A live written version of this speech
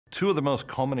Two of the most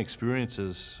common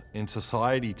experiences in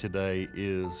society today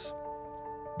is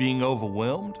being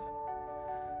overwhelmed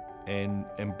and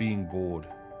being bored.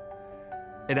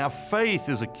 And our faith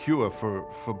is a cure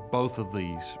for both of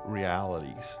these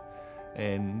realities.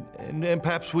 And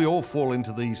perhaps we all fall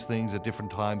into these things at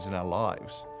different times in our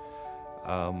lives.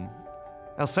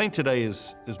 Our saint today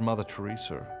is Mother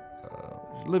Teresa.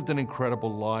 She lived an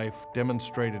incredible life,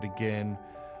 demonstrated again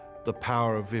the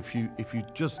power of if you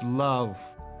just love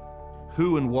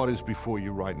who and what is before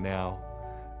you right now,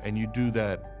 and you do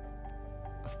that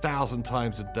 1,000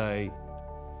 times a day,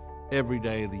 every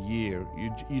day of the year,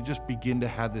 you just begin to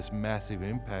have this massive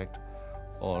impact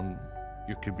on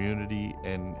your community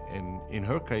and in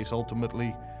her case,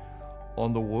 ultimately,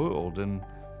 on the world. And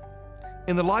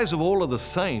in the lives of all of the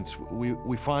saints,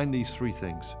 we find these three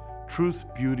things: truth,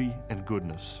 beauty, and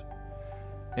goodness.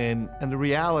 And the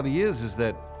reality is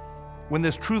that when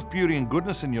there's truth, beauty, and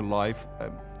goodness in your life,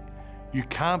 you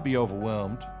can't be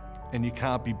overwhelmed and you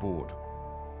can't be bored.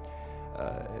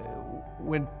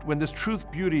 When there's truth,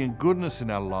 beauty, and goodness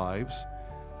in our lives,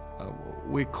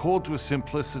 we're called to a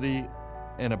simplicity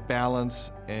and a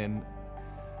balance and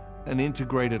an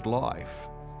integrated life.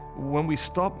 When we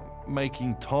stop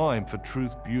making time for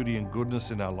truth, beauty, and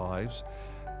goodness in our lives,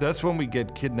 that's when we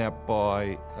get kidnapped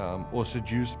by or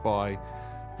seduced by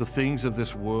the things of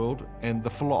this world and the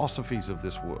philosophies of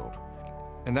this world.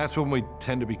 And that's when we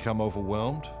tend to become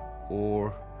overwhelmed, or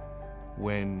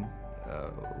when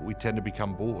we tend to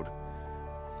become bored.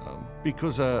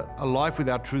 Because a life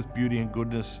without truth, beauty, and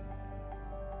goodness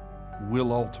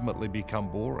will ultimately become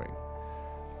boring.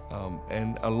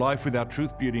 And a life without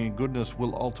truth, beauty, and goodness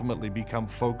will ultimately become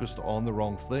focused on the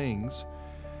wrong things.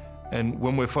 And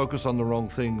when we're focused on the wrong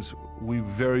things, we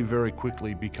very, very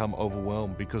quickly become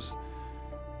overwhelmed, because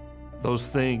those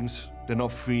things, they're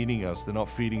not feeding us. They're not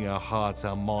feeding our hearts,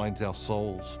 our minds, our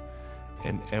souls.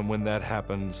 And when that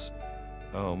happens,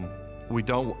 we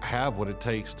don't have what it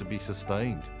takes to be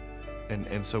sustained.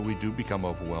 And so we do become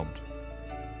overwhelmed.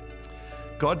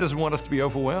 God doesn't want us to be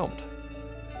overwhelmed.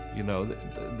 You know,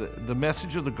 the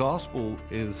message of the gospel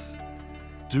is,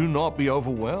 do not be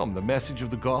overwhelmed. The message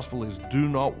of the gospel is, do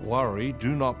not worry, do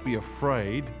not be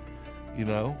afraid, you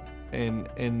know,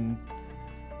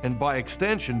 and by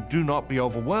extension, do not be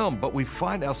overwhelmed. But we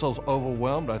find ourselves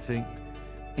overwhelmed, I think,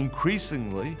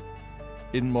 increasingly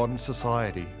in modern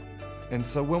society. And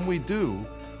so when we do,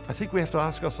 I think we have to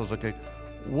ask ourselves, okay,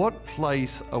 what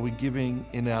place are we giving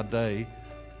in our day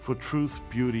for truth,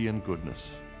 beauty, and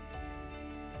goodness?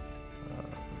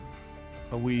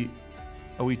 Are we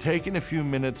taking a few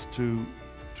minutes to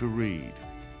read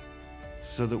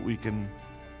so that we can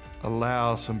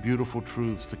allow some beautiful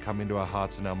truths to come into our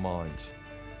hearts and our minds?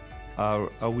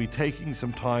 Are we taking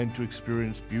some time to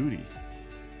experience beauty?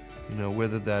 You know,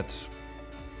 whether that's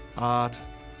art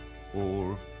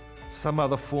or some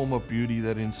other form of beauty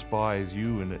that inspires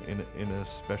you in a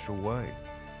special way.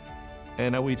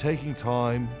 And are we taking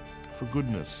time for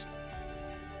goodness?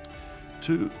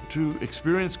 To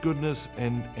experience goodness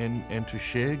and to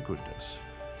share goodness.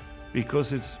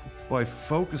 Because it's by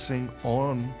focusing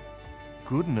on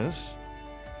goodness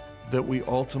that we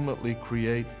ultimately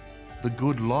create the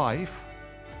good life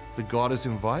that God is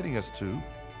inviting us to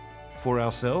for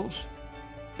ourselves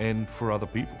and for other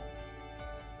people.